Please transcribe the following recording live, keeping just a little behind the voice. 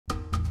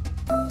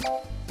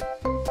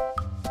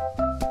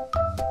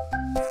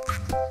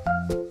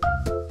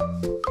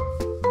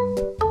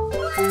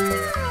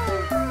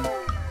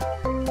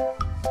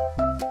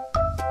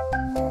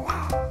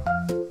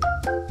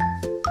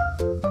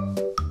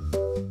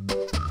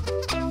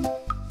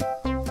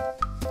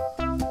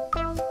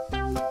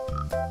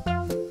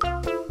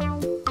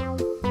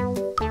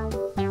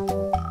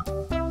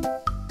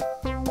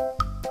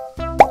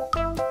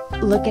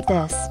Look at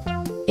this.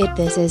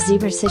 This is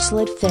zebra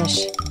cichlid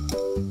fish.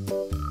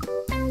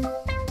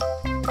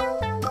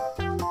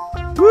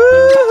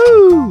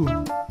 Woohoo!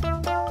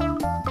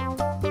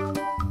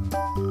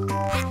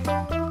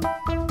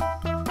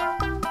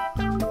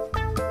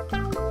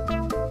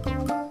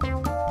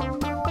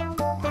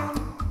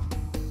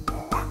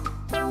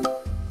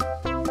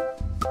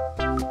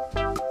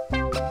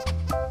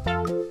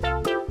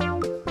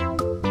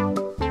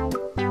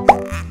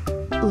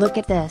 Look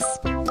at this.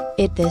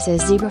 This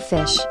is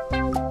zebrafish.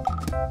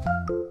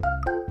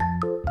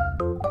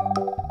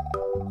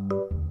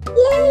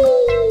 Yay!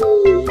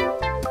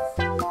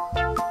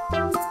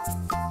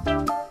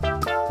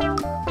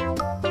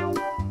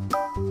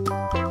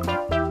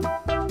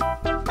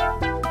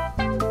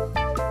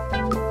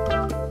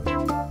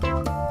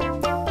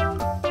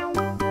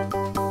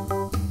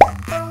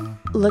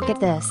 Look at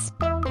this.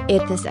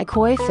 This a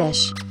koi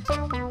fish.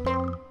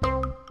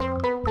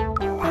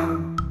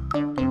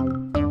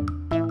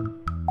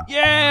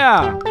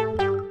 Yeah!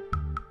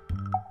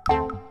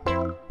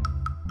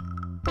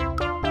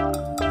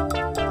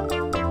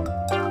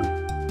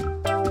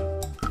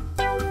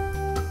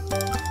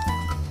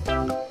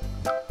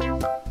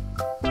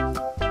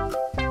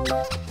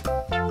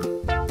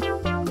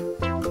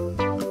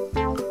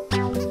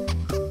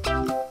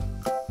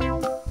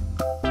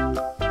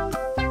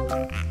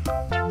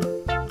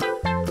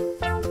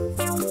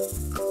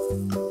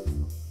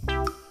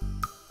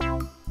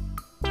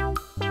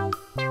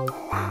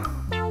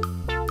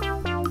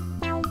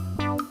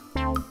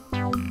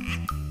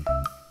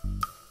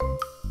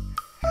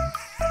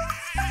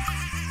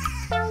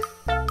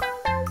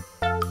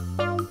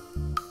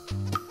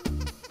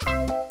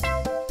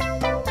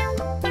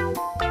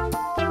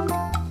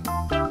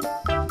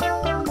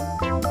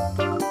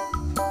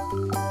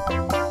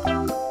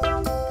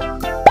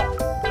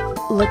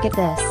 Look at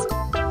this.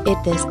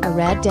 This a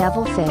red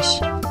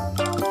devilfish.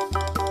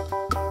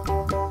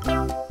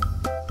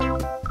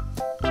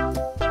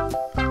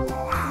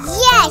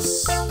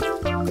 Yes!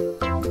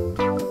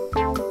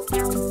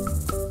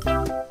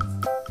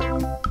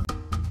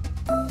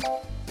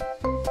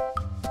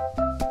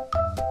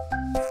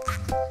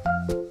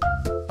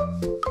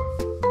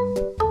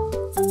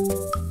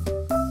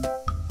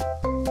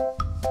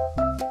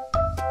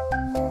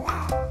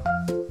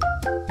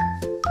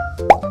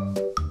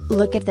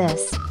 Look at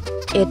this.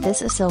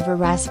 This a silver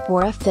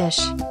raspora fish.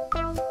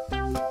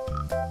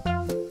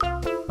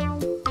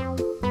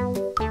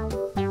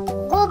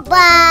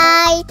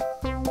 Goodbye!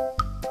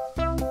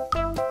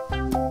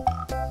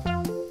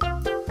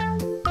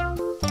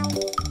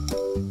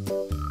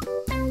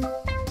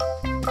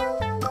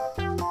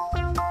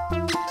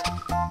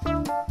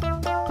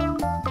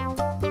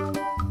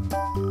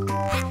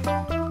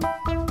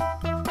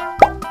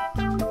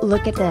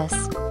 Look at this.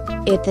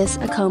 This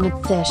a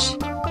comet fish.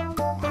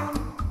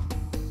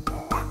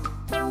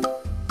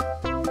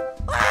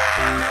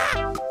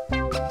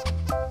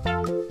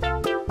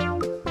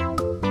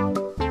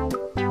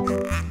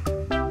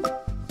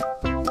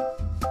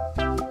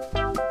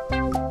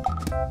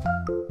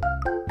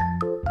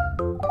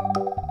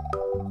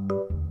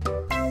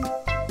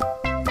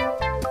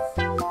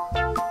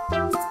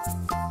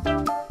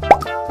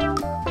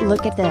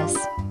 Look at this.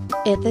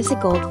 This a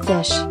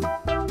goldfish.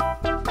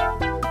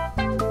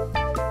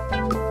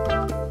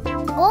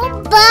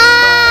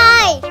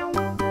 Goodbye!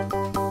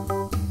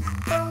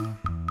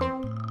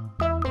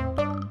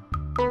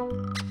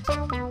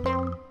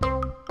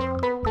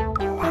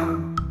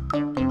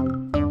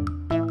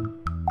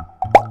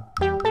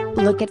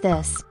 Look at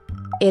this.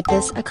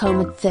 This a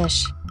comet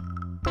fish.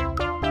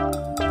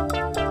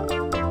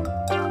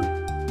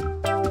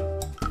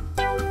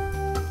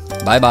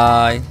 Bye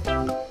bye.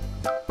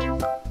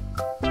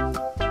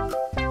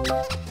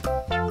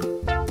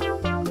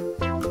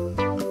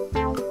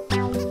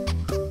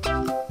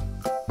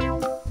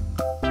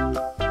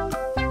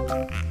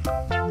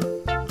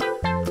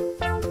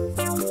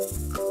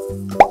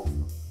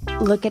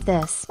 Look at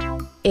this.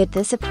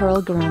 This a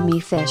pearl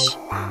gourami fish.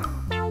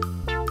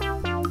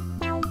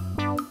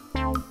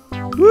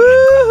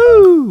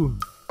 Woohoo!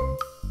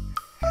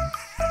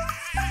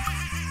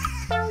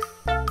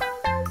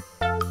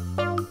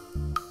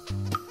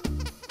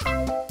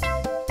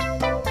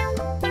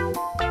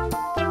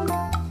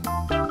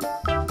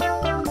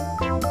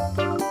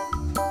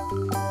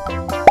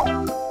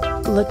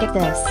 Look at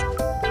this.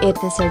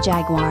 This a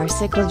jaguar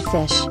cichlid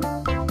fish.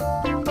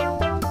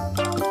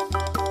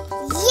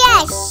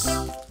 Yes!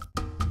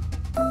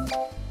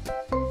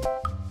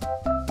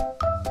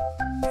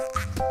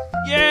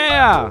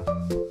 Yeah!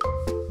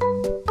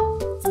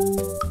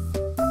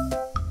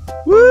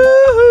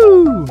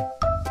 Woohoo!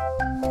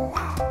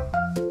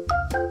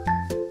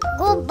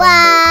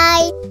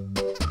 Goodbye!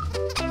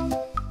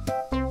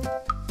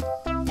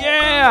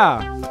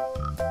 Yeah!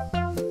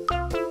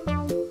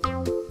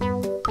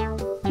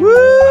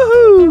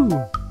 Woohoo!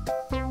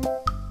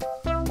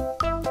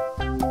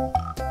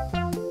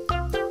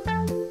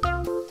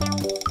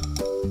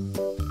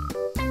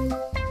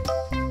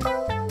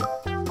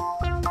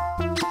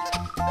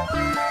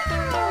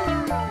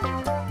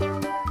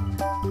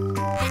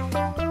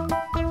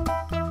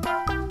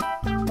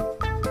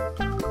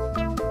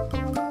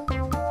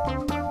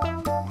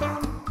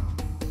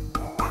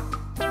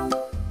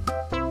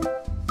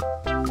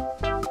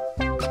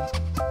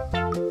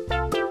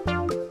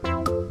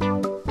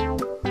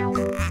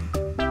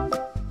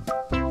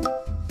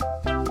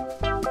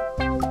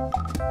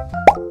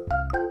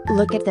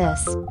 Look at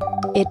this.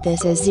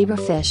 This is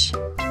zebrafish.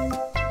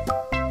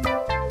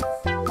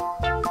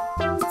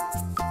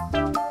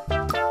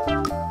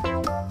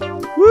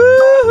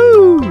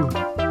 Woohoo!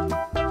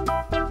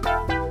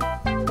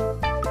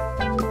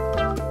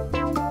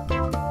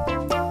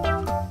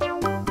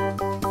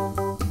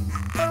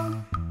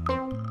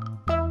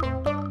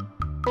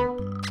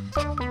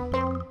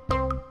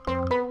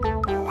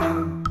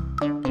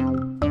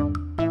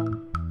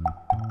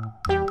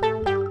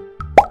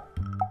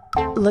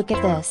 Look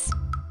at this.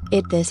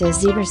 This is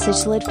zebra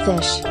cichlid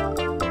fish.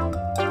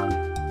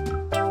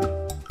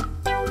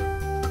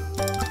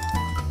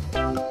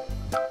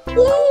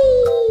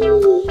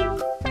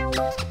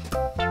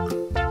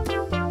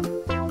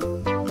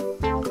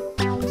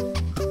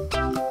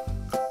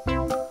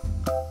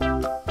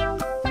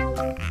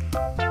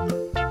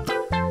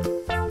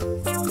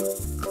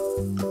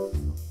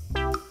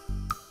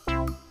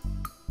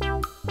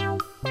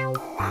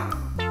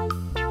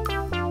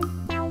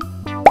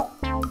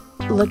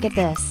 Look at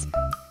this.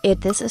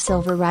 This is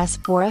silver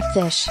raspbora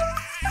fish.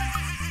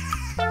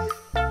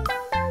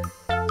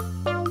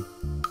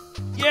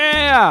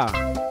 Yeah!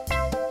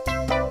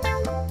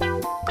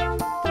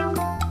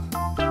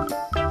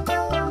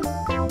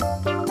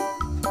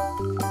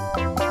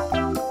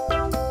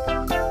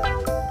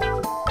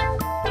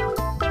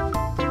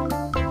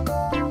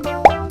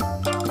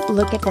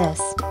 Look at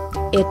this.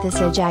 This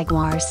is a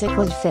jaguar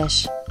cichlid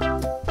fish.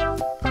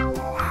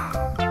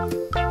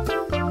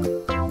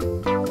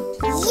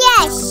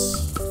 Yes!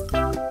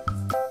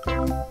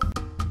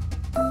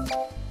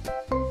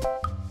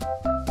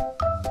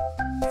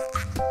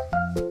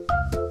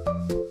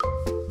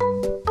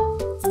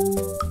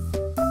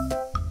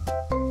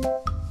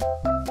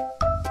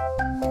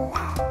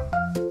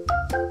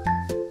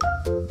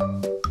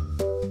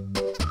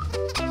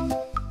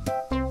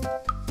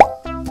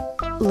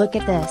 Look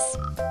at this.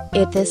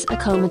 This a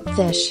comet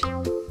fish.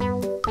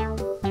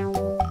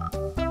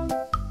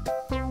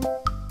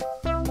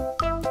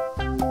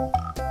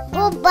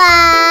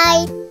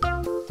 Goodbye!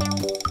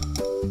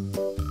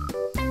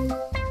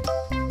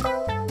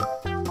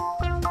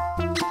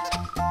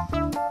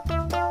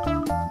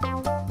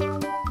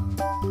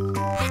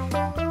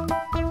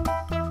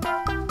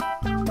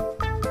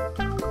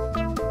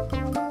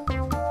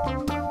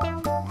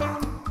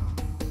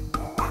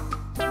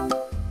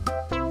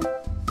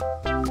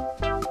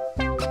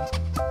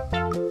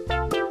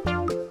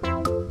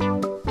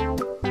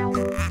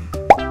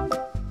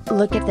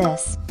 Look at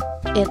this.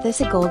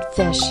 This a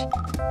goldfish.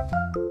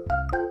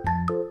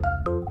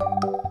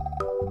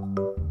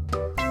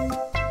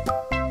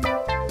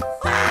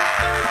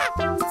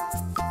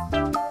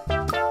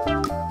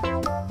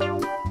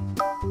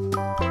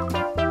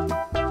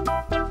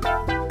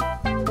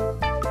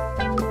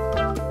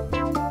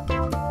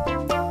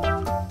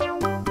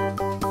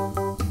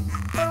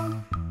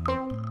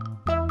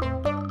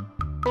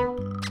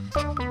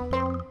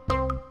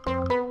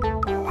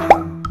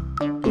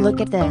 Look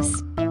at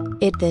this.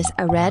 This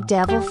a red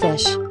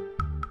devilfish.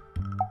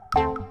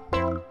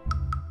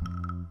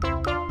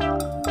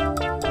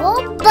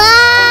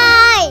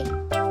 Goodbye!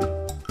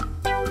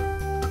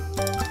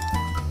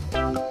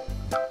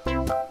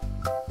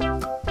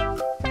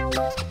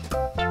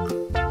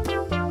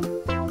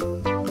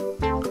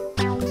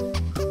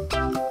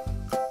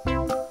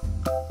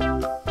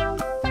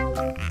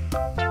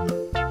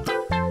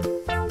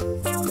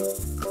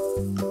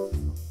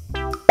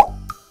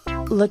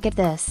 Look at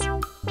this.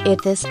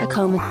 This a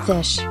comet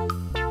fish.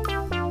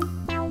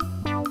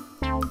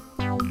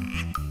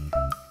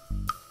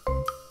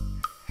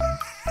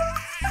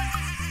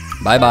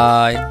 Bye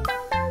bye.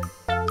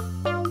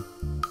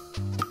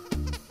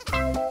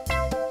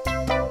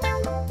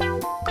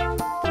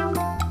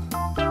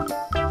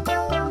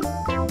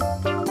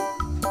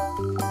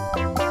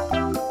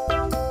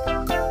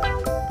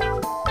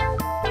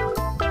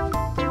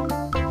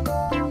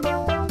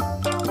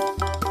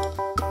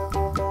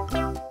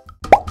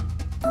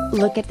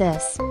 Look at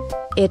this.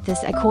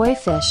 This a koi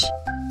fish.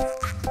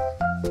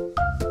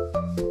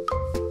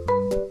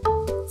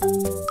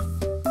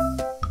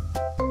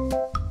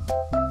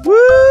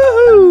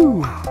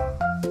 Woohoo!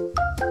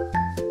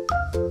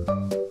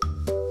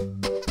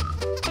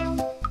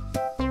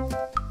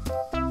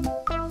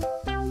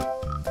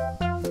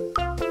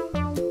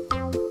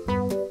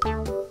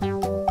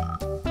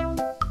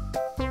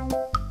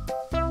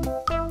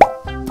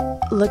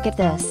 Look at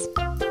this.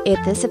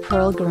 This a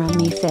pearl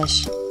gourami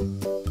fish.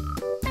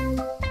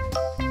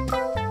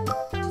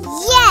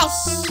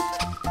 Yes!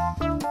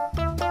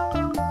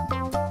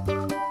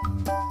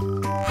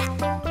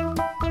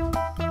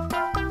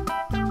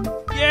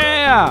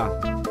 Yeah!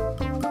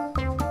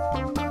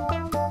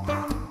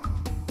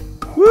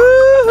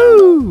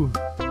 Woohoo!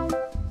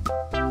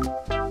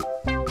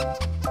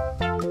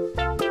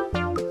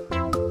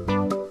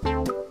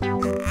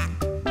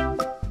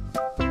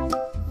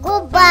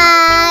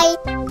 Goodbye!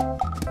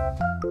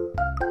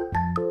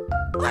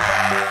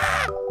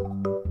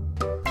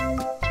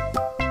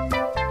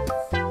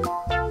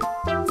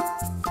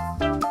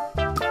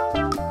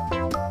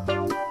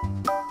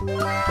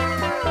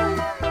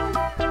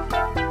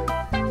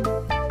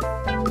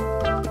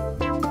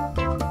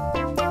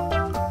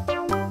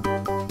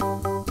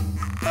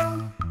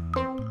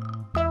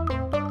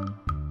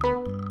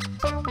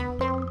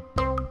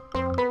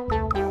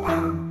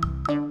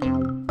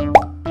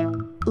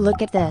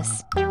 Look at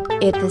this.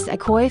 It is a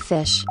koi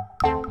fish.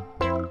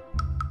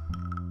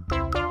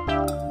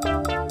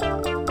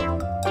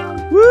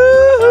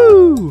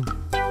 Woohoo!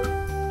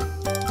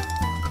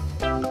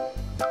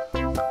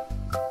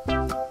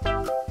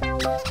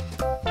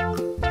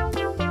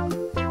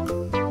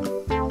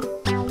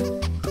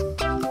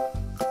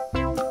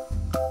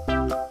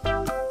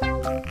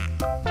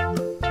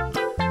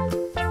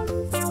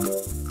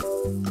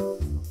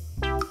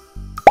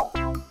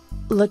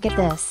 Look at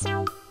this.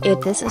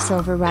 It is a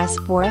silver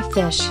raspora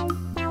fish.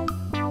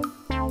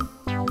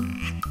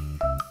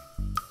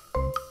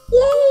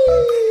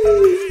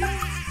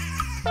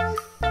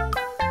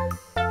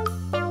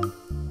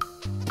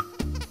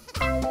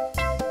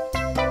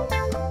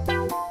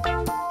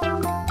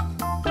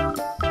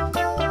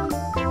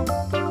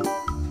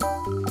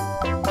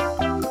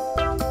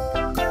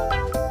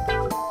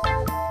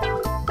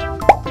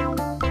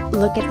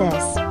 Look at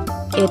this.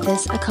 It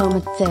is a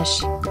comet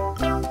fish.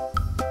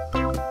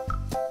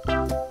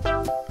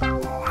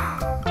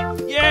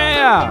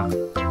 Yeah!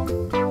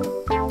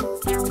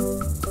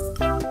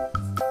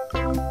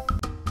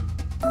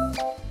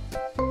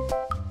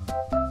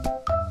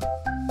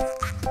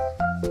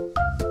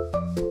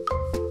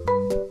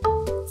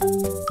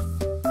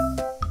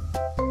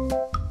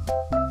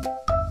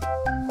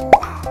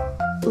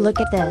 Look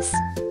at this.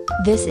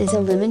 This is a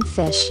lemon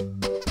fish.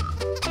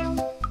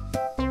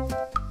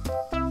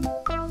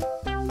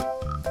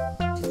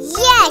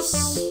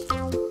 Yes!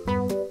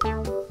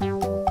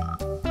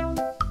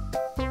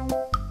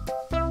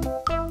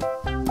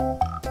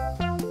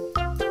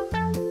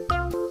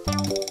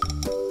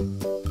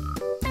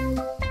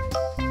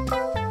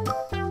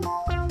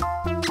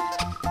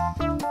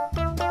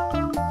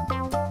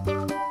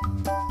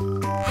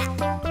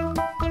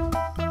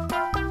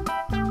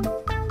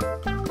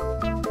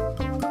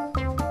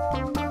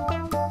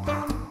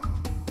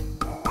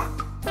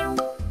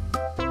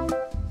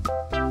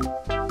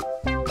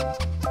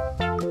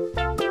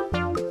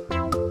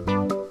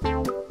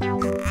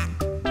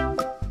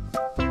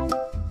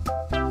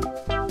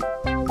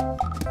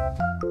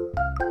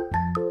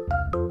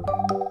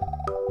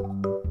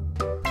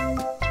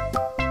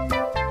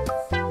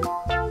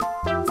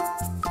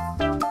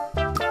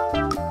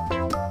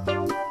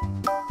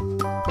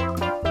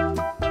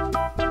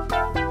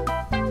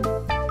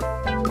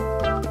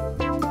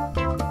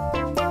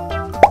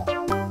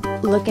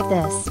 Look at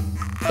this.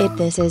 It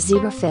is a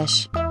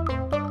zebrafish.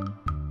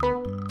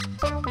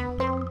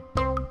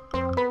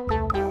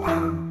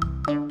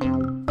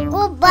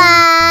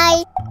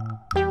 Goodbye!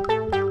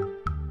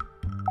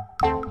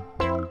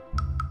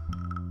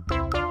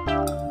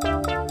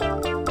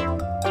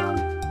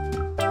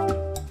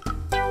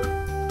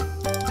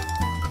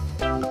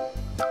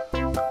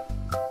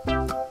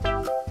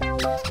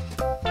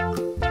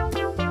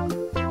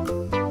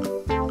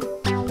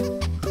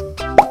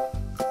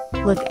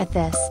 Look at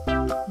this.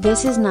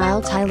 This is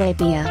Nile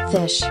tilapia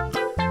fish.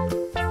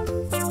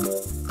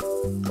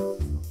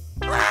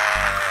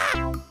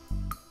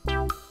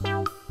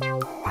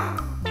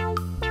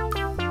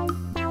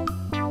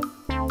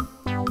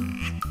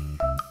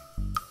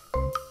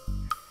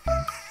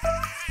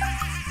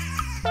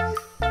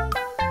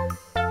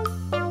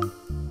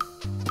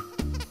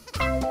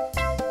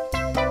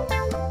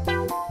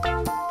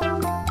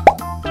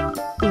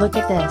 Look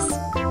at this.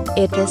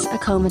 It is a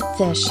comet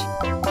fish.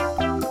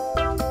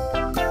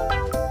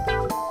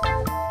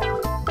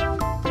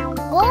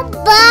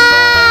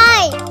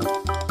 Goodbye!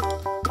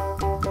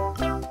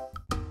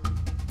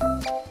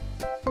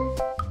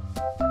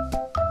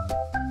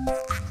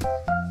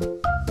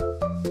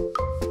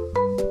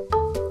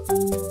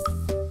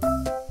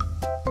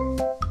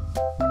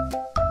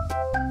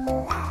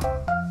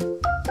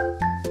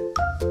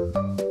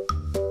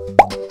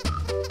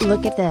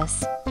 Look at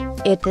this.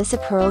 It is a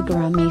pearl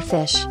gourami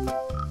fish.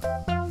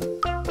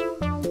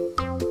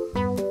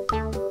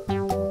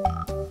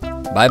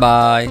 Bye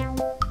bye.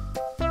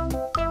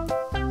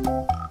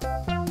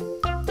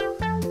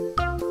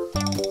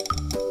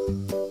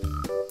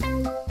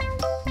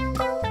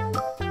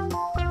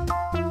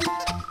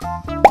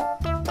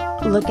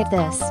 Look at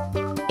this.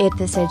 It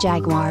is a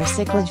jaguar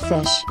cichlid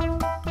fish.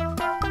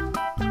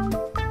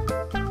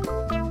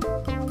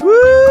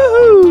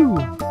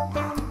 Woohoo!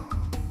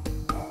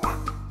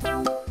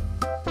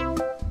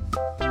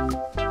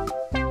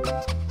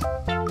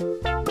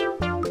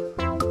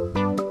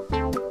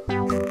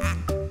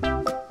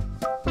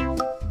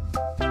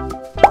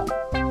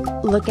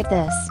 Look at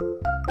this.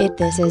 It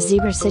is a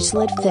zebra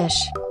cichlid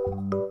fish.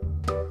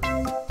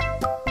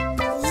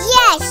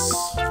 Yes!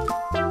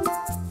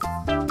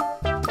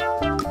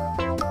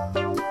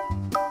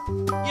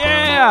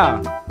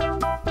 Yeah!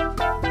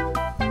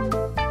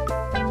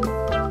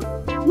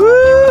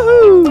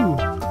 Woohoo!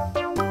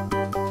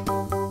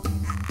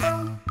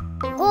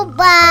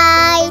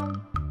 Goodbye!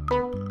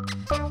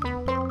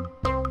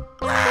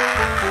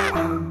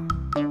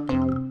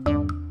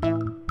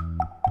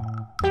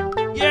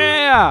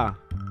 Yeah!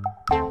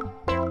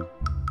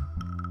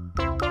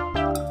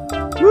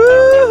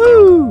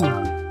 Woohoo!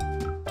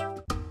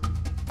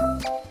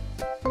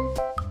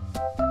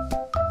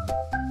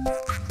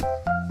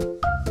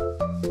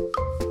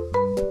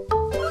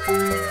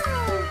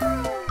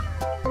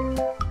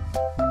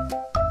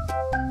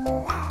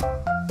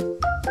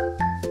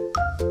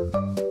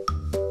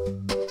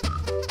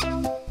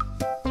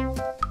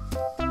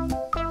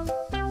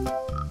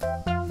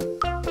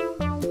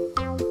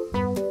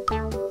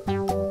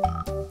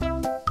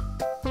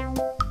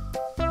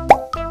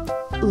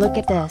 Look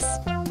at this.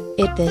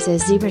 This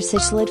is zebra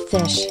cichlid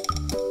fish.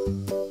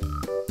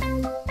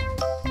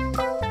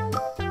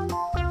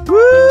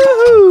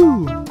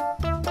 Woohoo!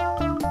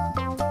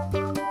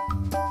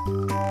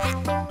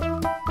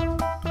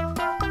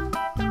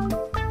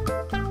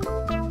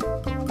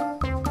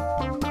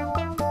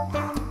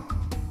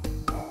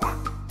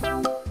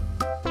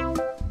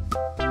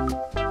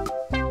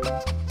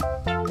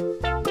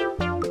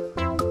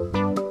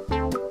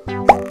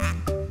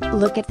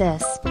 Look at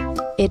this.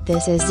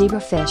 This is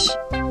zebrafish.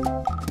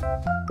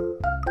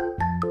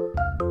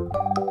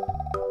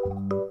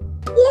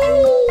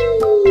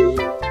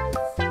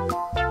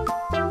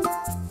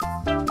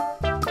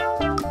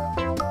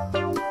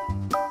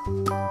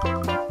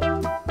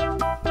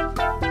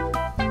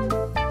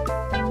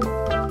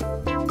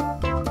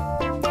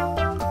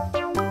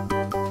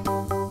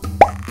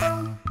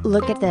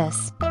 Look at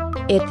this.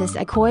 This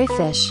a koi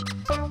fish.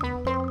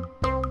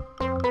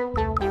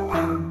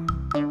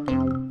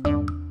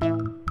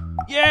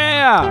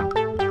 Yeah!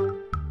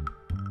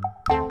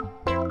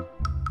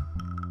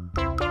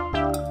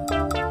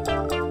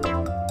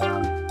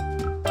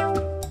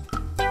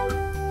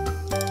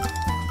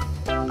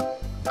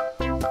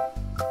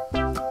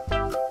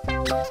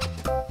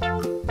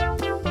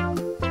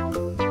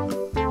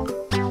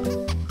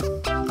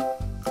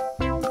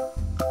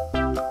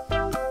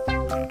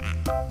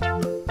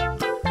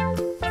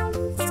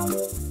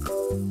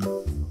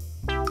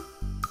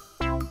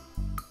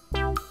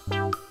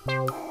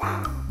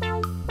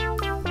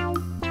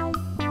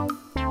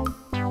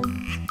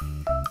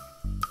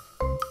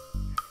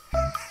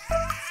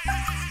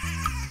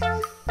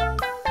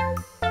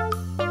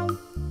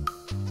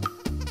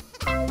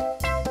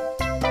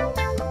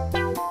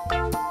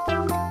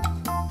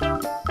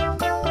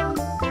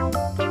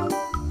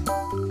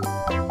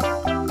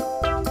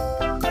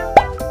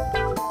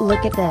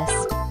 Look at this.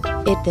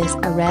 This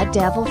a red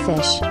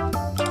devilfish.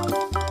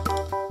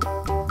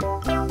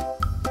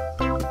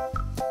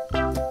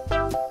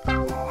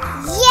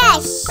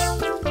 Yes!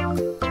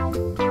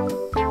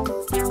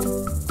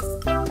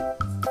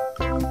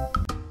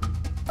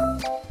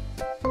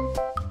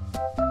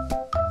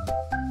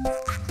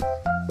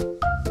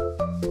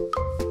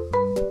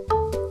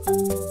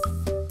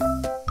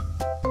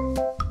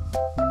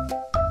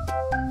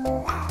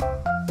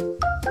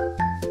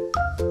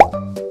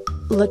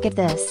 Look at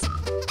this.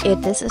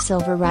 This a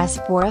silver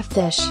raspora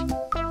fish.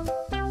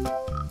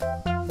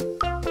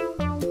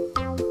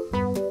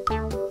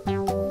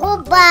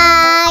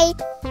 Goodbye!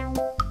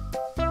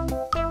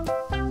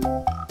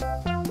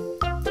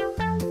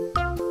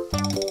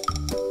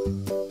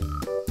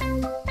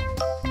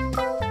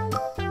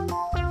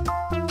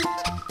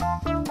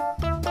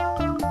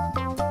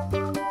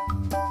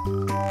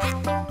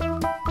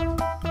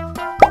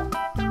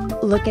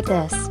 Look at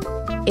this.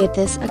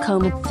 This a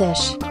comet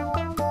fish.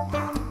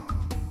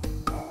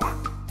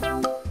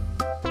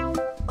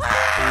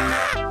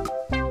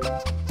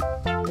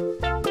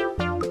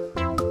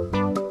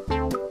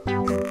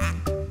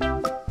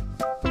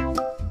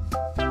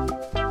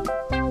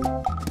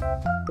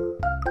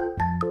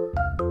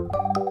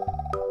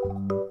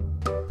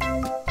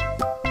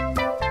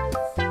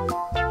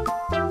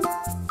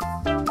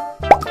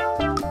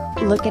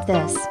 Look at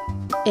this.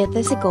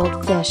 This a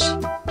goldfish.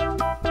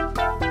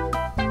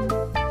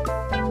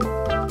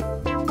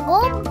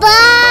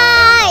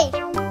 Goodbye!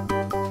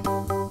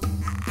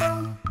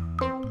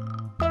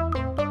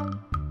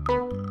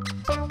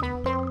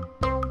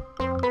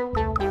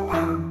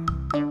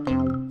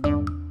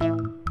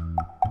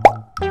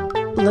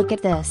 Look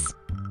at this.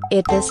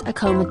 This a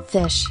comet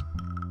fish.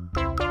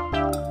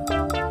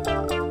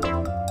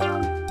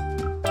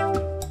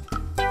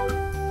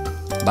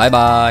 Bye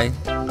bye.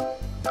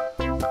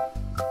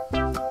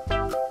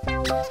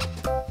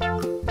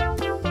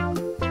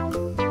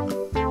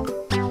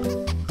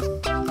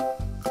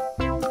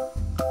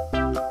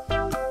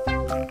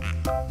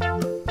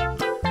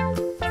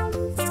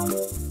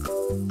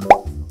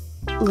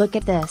 Look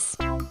at this.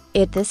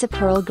 This a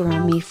pearl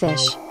gourami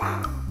fish.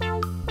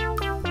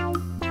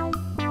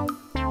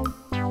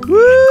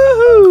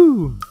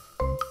 Woohoo!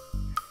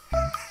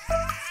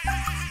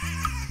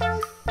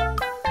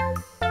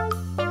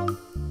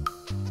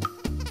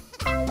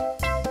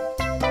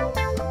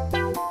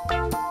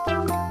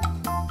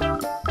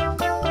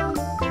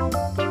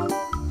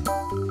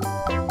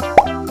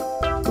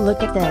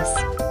 Look at this.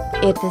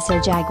 This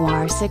a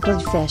jaguar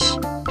cichlid fish.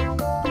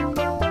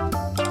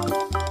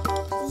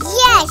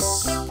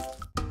 Yes!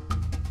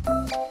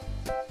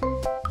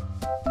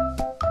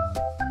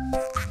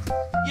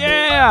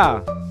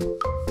 Yeah!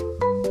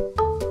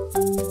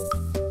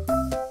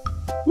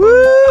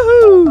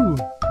 Woohoo!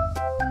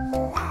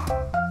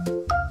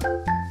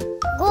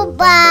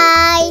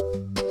 Goodbye!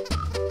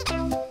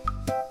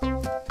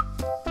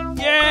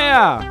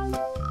 Yeah!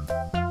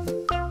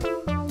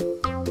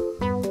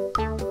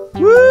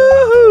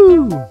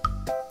 Woohoo!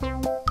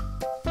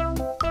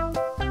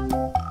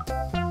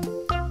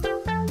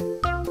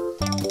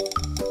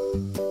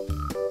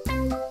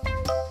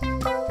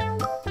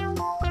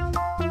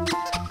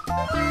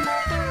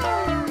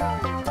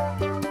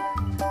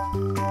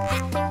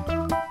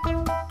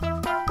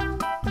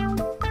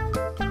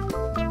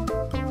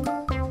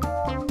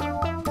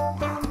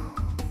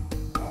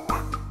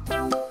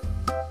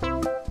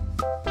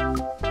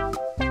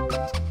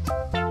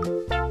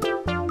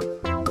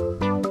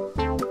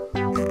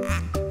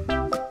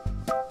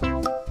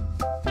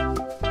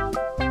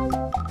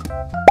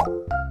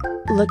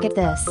 Look at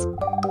this.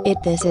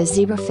 This is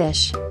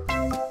zebrafish.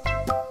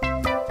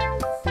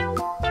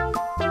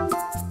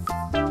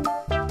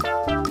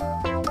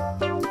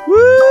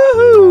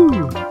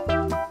 Woohoo!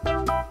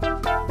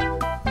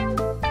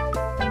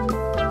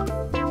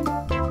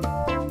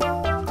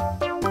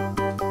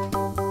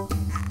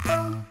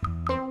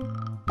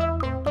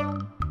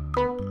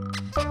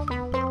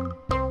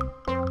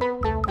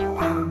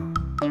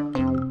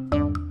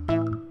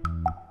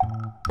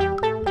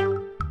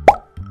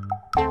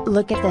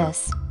 Look at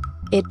this.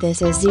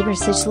 This is zebra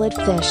cichlid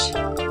fish.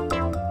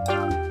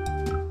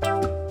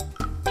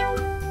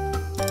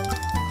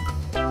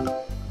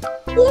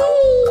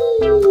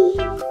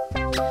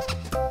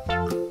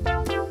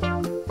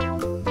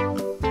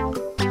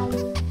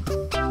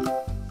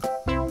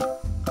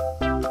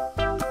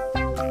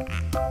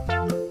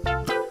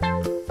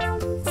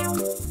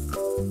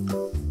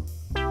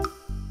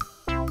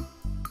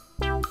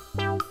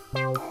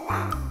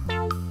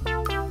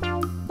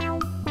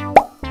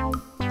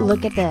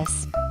 Look at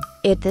this.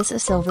 This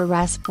is silver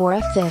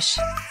raspora fish.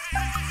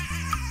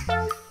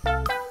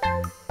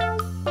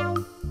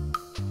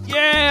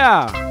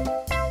 Yeah!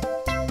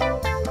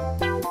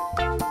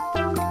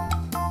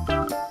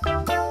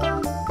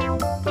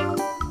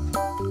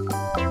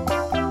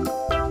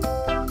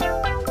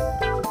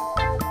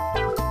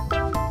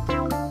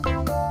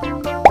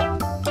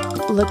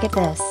 Look at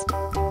this.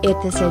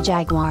 This is a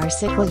jaguar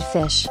cichlid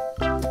fish.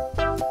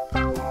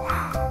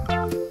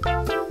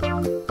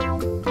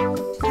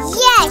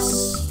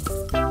 Yes!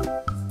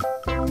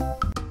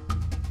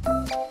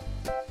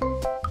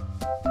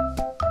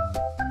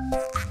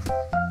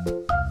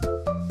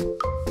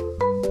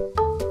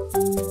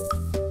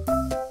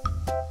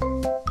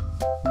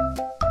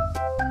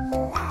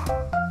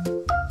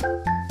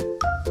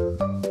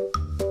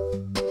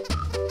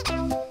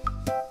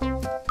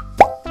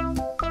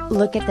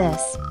 Look at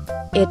this.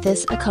 This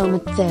is a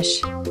comet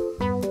fish.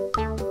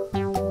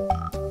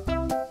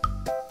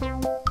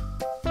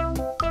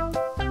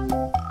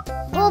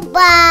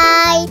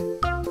 Goodbye!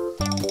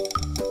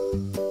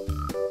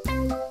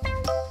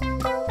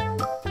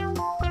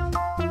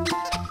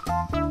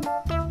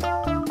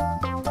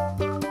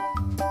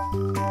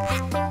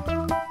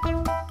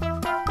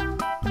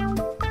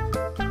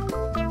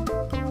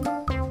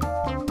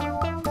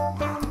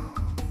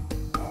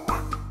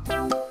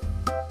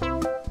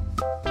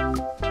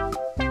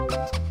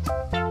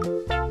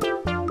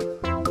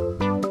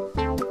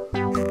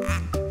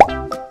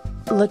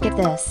 Look at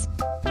this.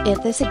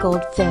 This is a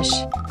goldfish.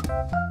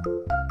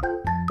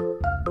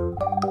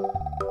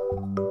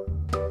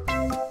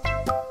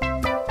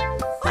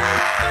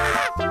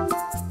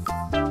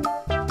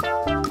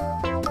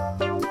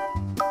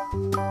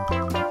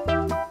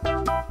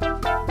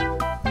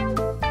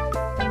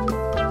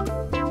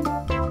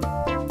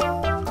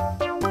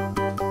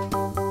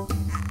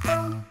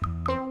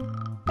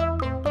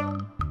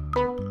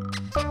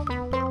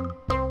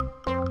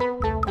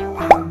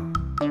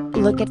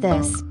 Look at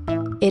this.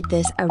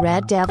 This a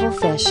red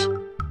devilfish.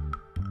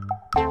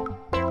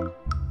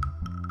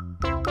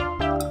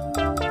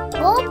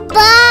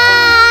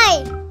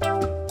 Goodbye!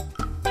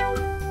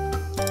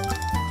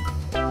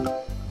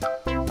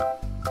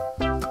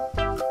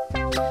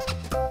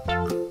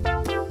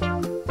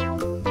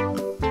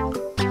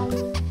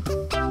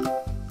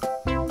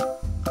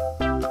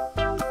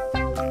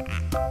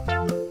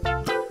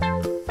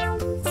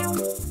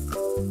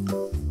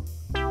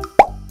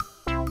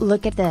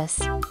 Look at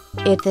this.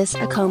 This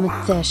a comet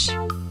fish.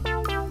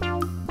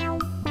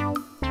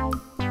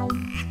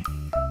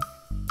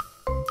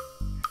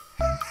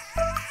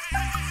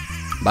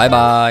 Bye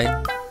bye.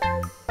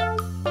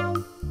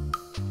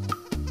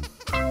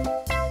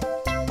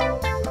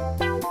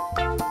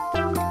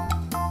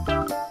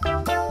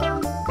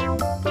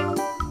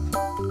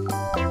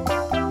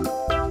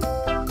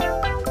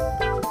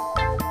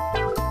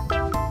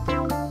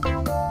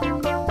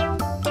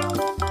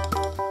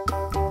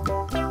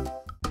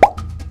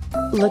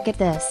 Look at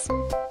this.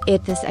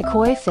 This a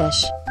koi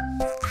fish.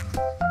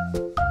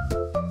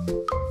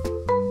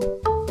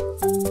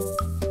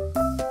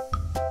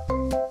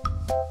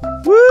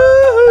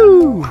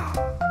 Woohoo!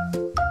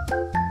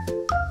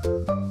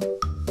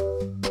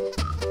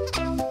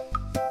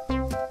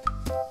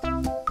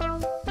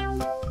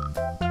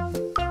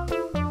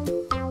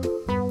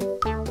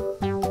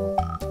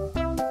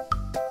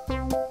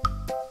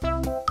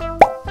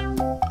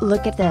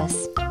 Look at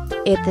this.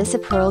 This a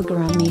pearl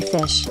gourami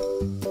fish.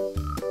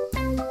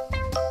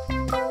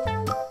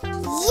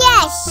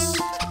 Yes!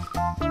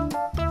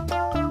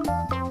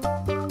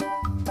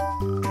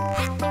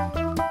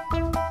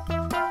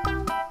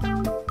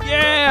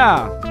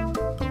 Yeah!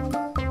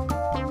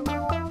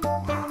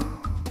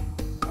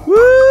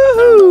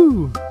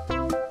 Woohoo!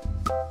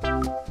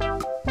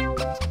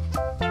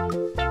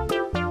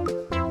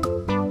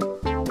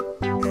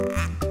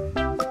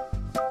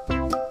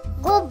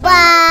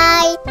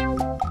 Goodbye!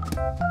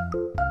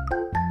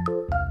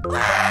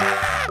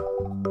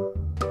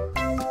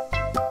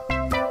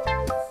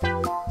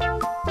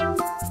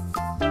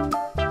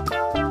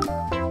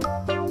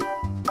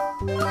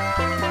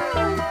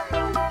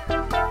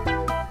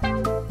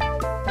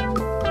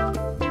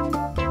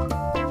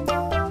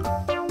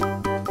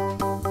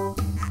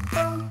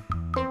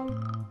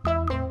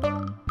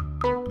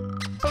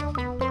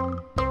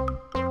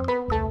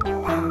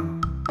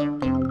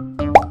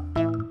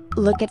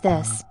 Look at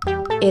this.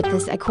 It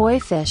is a koi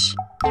fish.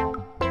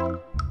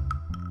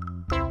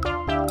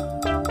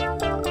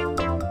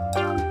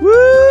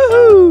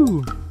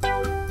 Woohoo!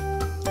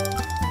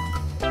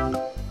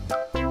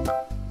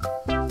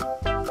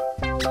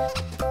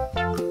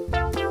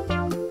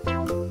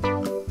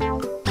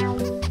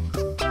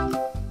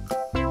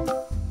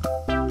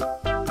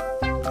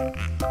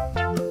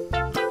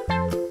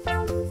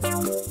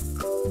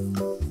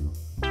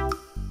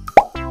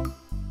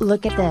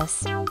 Look at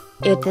this.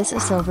 It is a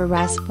silver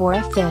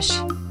rasbora fish.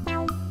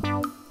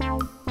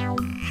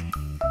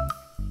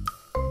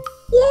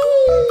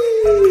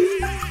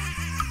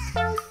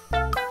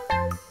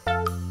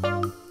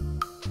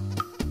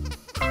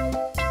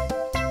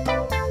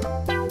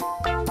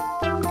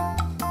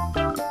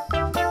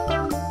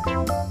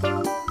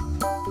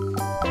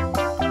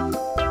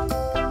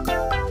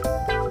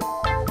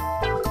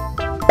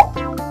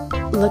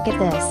 Look at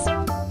this.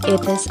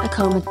 It is a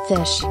comet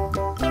fish.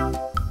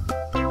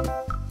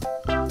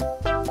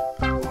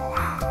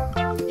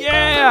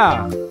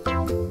 Yeah!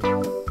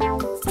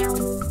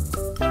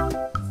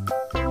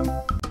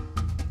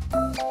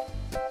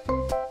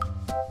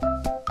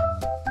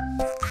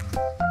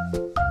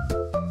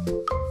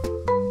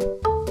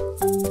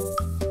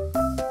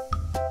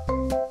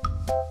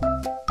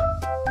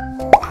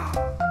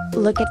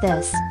 Look at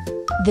this.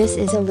 This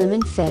is a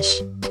lemon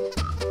fish.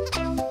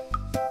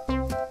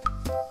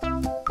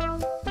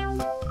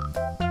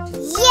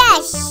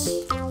 Yes!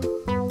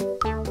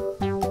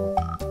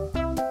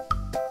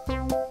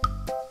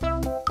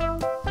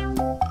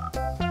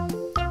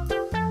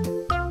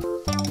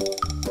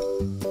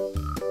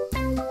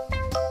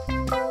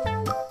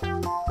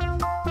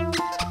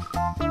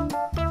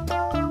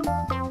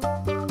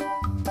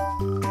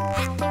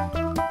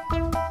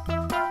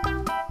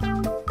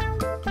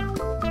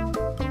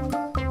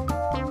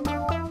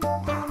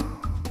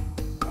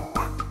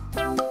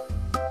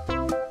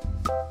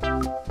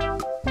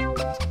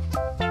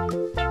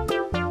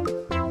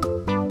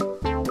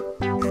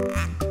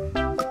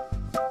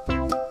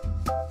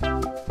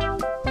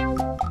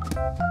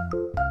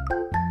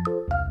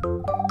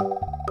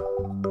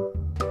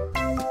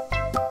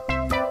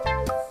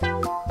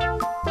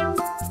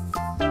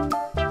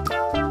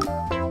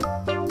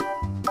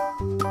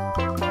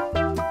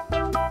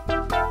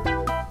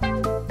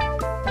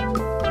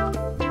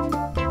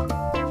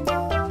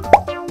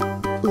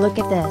 Look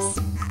at this.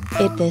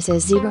 It is a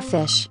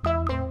zebrafish.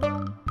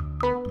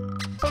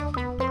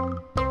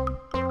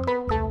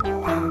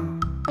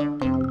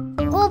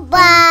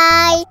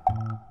 Goodbye!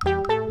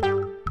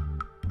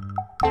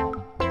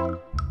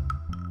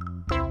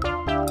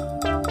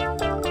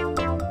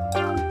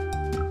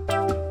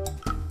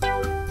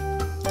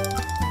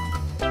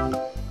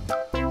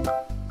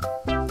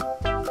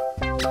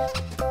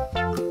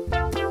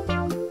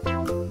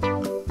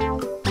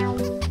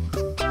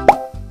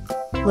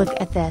 Look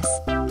at this.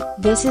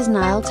 This is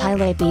Nile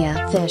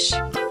tilapia fish.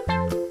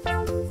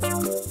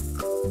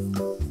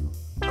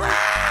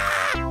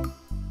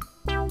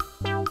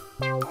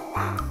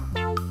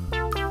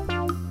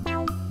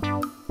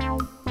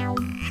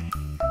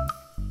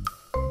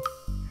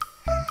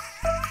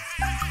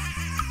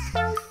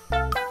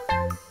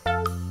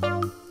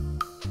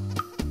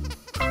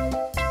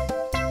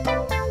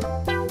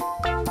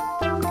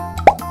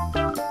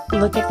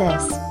 Look at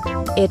this.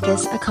 It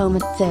is a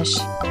comet fish.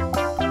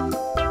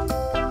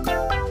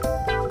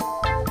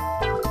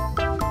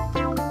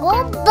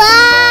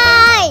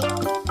 Goodbye!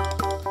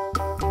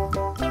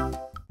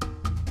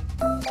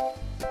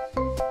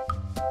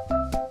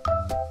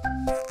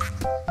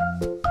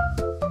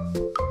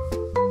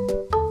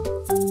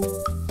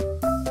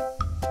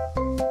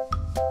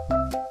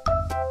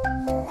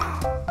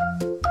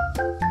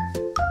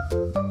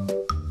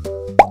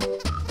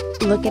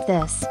 Look at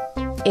this.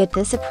 It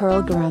is a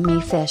pearl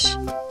gourami fish.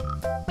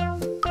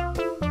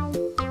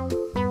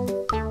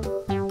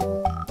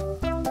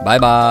 Bye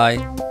bye.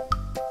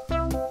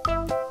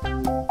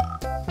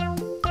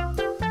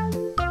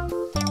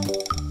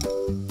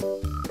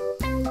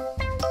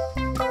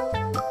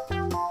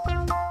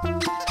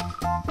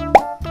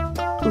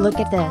 Look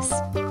at this.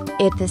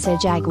 It is a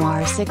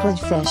jaguar cichlid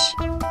fish.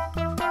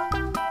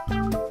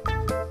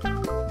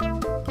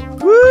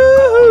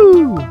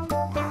 Woohoo!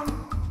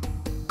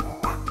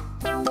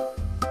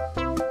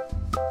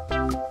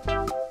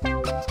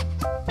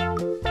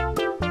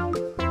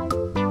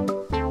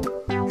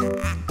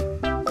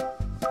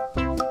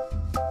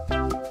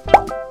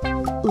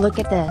 Look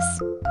at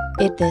this.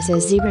 It is a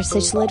zebra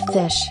cichlid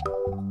fish.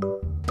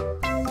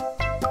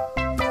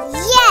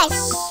 Yes!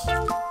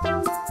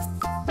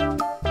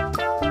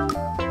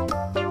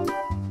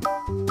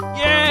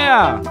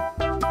 Yeah!